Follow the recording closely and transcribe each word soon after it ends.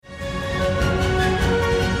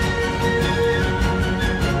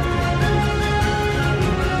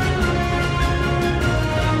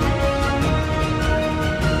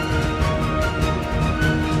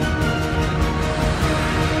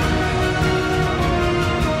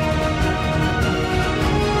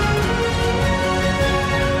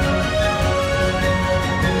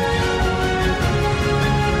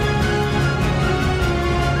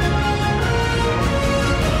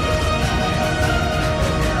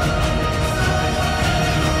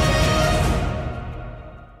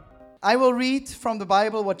I will read from the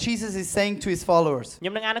Bible what Jesus is saying to his followers. ខ្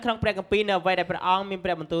ញុំនឹងអាននៅក្នុងព្រះគម្ពីរនៅអ្វីដែលព្រះអង្គមានព្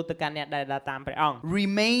រះបន្ទូលទៅកាន់អ្នកដែលដើរតាមព្រះអង្គ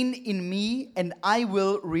Remain in me and I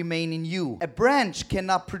will remain in you. A branch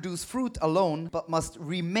cannot produce fruit alone but must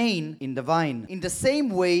remain in the vine. In the same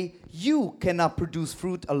way, you cannot produce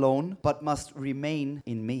fruit alone but must remain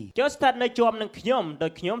in me. ចូលស្ថិតនៅជាប់នឹងខ្ញុំដោ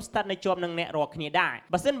យខ្ញុំស្ថិតនៅជាប់នឹងអ្នករាល់គ្នាដែរ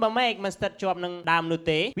បើសិនបើមែកមិនស្ថិតជាប់នឹងដើមនោះ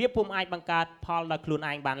ទេវាពុំអាចបង្កើតផលដល់ខ្លួន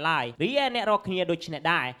ឯងបានឡើយរីឯអ្នករាល់គ្នាដូចនេះ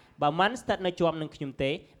ដែរបើមិនស្ថិតនៅជាប់នឹងខ្ញុំ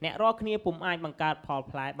ទេអ្នករាល់គ្នាពុំអាចបង្កើតផល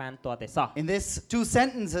ផ្លែបានទាល់តែសោះ In this two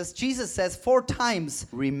sentences, Jesus says 4 times,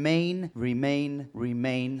 remain, remain,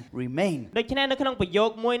 remain, remain. ដូច្នេះនៅក្នុងប្រយោគ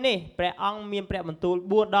មួយនេះព្រះអង្គមានព្រះបន្ទូល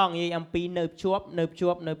4ដងនិយាយអំពីនៅភ្ជាប់នៅភ្ជា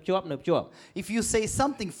ប់នៅភ្ជាប់នៅភ្ជាប់ If you say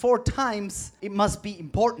something 4 times, it must be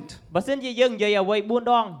important. បើសិនជាយើងនិយាយអ្វី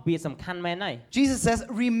4ដងវាសំខាន់មែនហើយ Jesus says,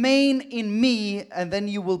 remain in me and then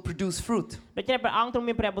you will produce fruit. ដូច្នេះព្រះអង្គទ្រង់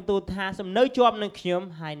មានព្រះបន្ទូលថាសូមនៅជាប់នឹងខ្ញុំ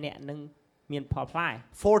ហើយអ្នកនឹងមានផលផ្លែ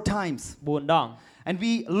 4 times. 4ដង And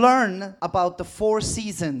we learn about the 4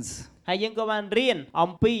 seasons. ហើយយើងក៏បានរៀន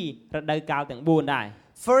អំពីរដូវកាលទាំង4ដែរ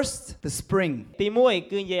First, the spring. ទី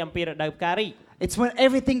1គឺនិយាយអំពីរដូវផ្ការីក It's when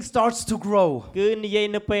everything starts to grow. គឺនិយាយ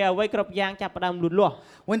នៅពេលអ្វីគ្រប់យ៉ាងចាប់ផ្ដើមលូតលាស់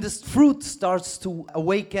When the fruit starts to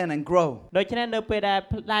awaken and grow. ដូច្នេះនៅពេលដែល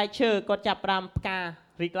ផ្លែឈើគាត់ចាប់ផ្ដើមផ្កា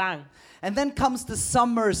រីកឡើង And then comes the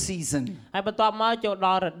summer season. ហើយបន្ទាប់មកចូលដ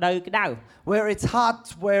ល់រដូវក្តៅ Where it's hot,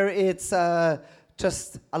 where it's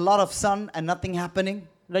just a lot of sun and nothing happening.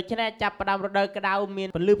 ដូច្នេះចាប់ផ្ដើមរដូវក្តៅមាន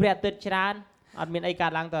ពន្លឺព្រះអាទិត្យច្រើនអត់មានអីកើ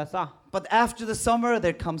តឡើងទៅសោះ But after the summer,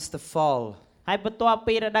 there comes the fall. ហើយបន្ទាប់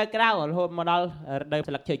ពីរដូវក្តៅរហូតមកដល់រដូវ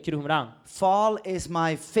ស្លឹកឈើជ្រុះម្ដង Fall is my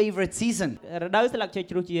favorite season. រដូវស្លឹកឈើ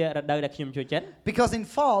ជ្រុះជារដូវដែលខ្ញុំចូលចិត្ត Because in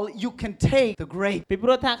fall, you can take the grape. ពីព្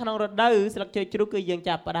រោះថាក្នុងរដូវស្លឹកឈើជ្រុះគឺយើង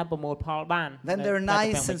ចាប់ផ្ដើមប្រមូលផលបាន Then they're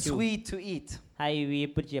nice and sweet to eat. ហើយវា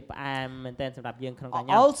ពិតជាផ្អែមមែនទែនសម្រាប់យើងក្នុងការ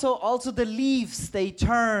ញ៉ាំ Also the leaves, they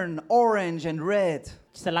turn orange and red.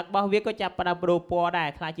 ស្លឹករបស់វាក៏ចាប់ផ្ដើមប្ដូរពណ៌ដែរ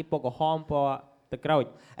ខ្លាចជាពណ៌ក្រហមពណ៌ទឹកក្រូច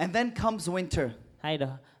And then comes winter. ហើយ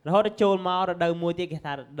រហូតដល់ចូលមករដូវមួយទៀតគេ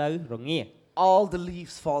ថារដូវរងា All the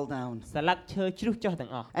leaves fall down. ស្លឹកឈើជ្រុះចុះទាំ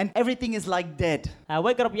ងអស់ And everything is like dead. ហើយអ្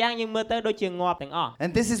វីគ្រប់យ៉ាងយើងមើលទៅដូចជាងាប់ទាំងអស់ And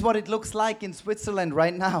this is what it looks like in Switzerland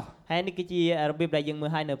right now. ហើយនេះគឺជារបៀបដែលយើងមើល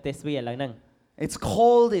ហើយនៅប្រទេសស្វីសឥឡូវហ្នឹង It's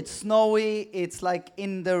cold, it's snowy, it's like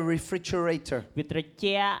in the refrigerator. វាត្រ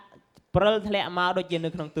ជាក់ព្រិលធ្លាក់មកដូចជានៅ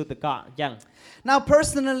ក្នុងទូទឹកកកអញ្ចឹង Now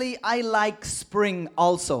personally, I like spring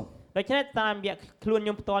also. ដូច្នេះតាមរយៈខ្លួនខ្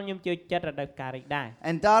ញុំផ្ទាល់ខ្ញុំចូលចិត្តរដូវផ្ការីកដែរ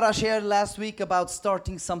And Dara shared last week about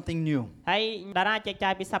starting something new. ហើយតារាចែកចា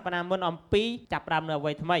យពីសប្តាហ៍មុនអំពីចាប់ផ្ដើមនៅអ្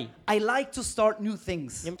វីថ្មី I like to start new things.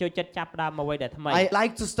 ខ្ញុំចូលចិត្តចាប់ផ្ដើមអ្វីដែលថ្មី I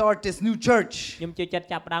like to start this new church. ខ្ញុំចូលចិត្ត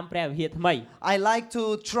ចាប់ផ្ដើមព្រះវិហារថ្មី I like to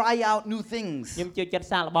try out new things. ខ្ញុំចូលចិត្ត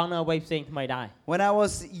សាកល្បងនៅអ្វីផ្សេងថ្មីដែរ When I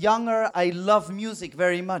was younger, I loved music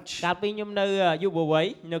very much. កាលពីខ្ញុំនៅយុវវ័យ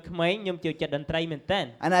នៅក្មេងខ្ញុំចូលចិត្តតន្ត្រីមែនទែន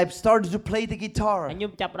And I started to play the guitar. ហើយខ្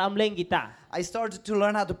ញុំចាប់ផ្ដើមលេងហ្គីតា I started to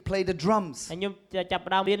learn how to play the drums. ហើយខ្ញុំចាប់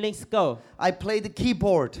ផ្ដើមរៀនលេងស្គរ I play the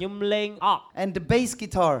keyboard ខ្ញុំលេងអុក and the bass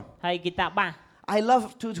guitar. ហើយហ្គីតាបាស I love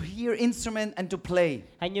to hear instrument and to play.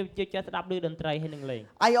 ហើយខ្ញុំចូលចិត្តស្ដាប់ឮតន្ត្រីហើយនឹងលេង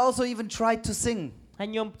I also even tried to sing, ហើយ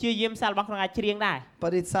ខ្ញុំព្យាយាមសាកល្បងក្នុងការច្រៀងដែរ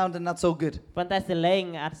but it sounded not so good. ប៉ុន្តែសលេង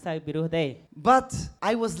អត់សូវពីរោះទេ But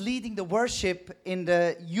I was leading the worship in the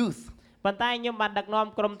youth. ប៉ុន្តែខ្ញុំបានដឹកនាំ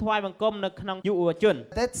ក្រុមថ្វាយបង្គំនៅក្នុងយុវជន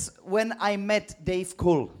That's when I met Dave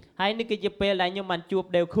Cool. ហើយនេះគឺជាពេលដែលខ្ញុំបានជួប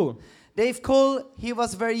Dave Cool Dave Cool, he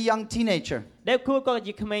was a very young teenager. Dave Cool ក៏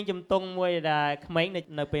ជាក្មេងជំទង់មួយដែលក្មេង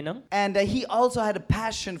នៅពេលហ្នឹង And he also had a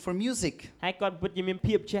passion for music. ហើយគាត់ពិតជាមាន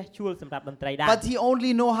ភាពចេះជួលសម្រាប់តន្ត្រីដែរ But he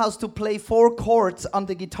only know how to play 4 chords on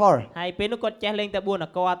the guitar. ហើយពេលនោះគាត់ចេះលេងតែ4អ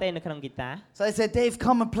ក្សរទេនៅក្នុងហ្គីតា So I said, Dave,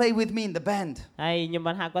 come and play with me in the band. ហើយខ្ញុំ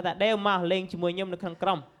បានហៅគាត់ថា Dave មកលេងជាមួយខ្ញុំនៅក្នុងក្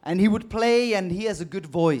រុម And he would play and he has a good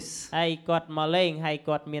voice. ហើយគាត់មកលេងហើយ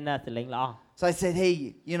គាត់មានសលេងល្អ So I said, hey,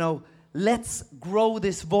 let's grow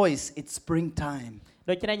this voice. It's springtime.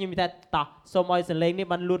 ដូច្នេះខ្ញុំថាតោះសូមឲ្យសលេងនេះ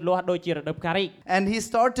បានលូតលាស់ដូចជារដូវផ្ការីក And he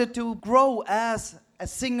started to grow as a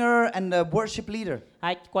singer and a worship leader.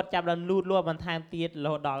 ហើយគាត់ចាប់ដល់លូតលាស់បន្ថែមទៀតរ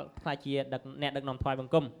ហូតដល់ខ្លាចជាអ្នកដឹកនាំថ្វាយប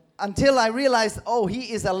ង្គំ Until I realized, oh, he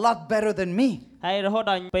is a lot better than me. ហើយរហូត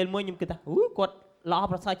ដល់ពេលមួយខ្ញុំគិតថាគាត់ល្អ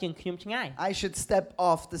ប្រសើរជាងខ្ញុំឆ្ងាយ I should step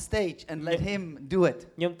off the stage and let him do it.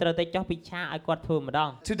 ខ្ញុំត្រូវតែចុះពីឆាកឲ្យគាត់ធ្វើម្ដង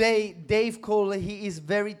Today, Dave Cole, he is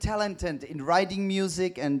very talented in writing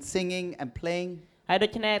music and singing and playing. ហើយដូ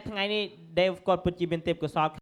ច្នេះថ្ងៃនេះ Dave គាត់ពិតជាមានទេពកោសល្យ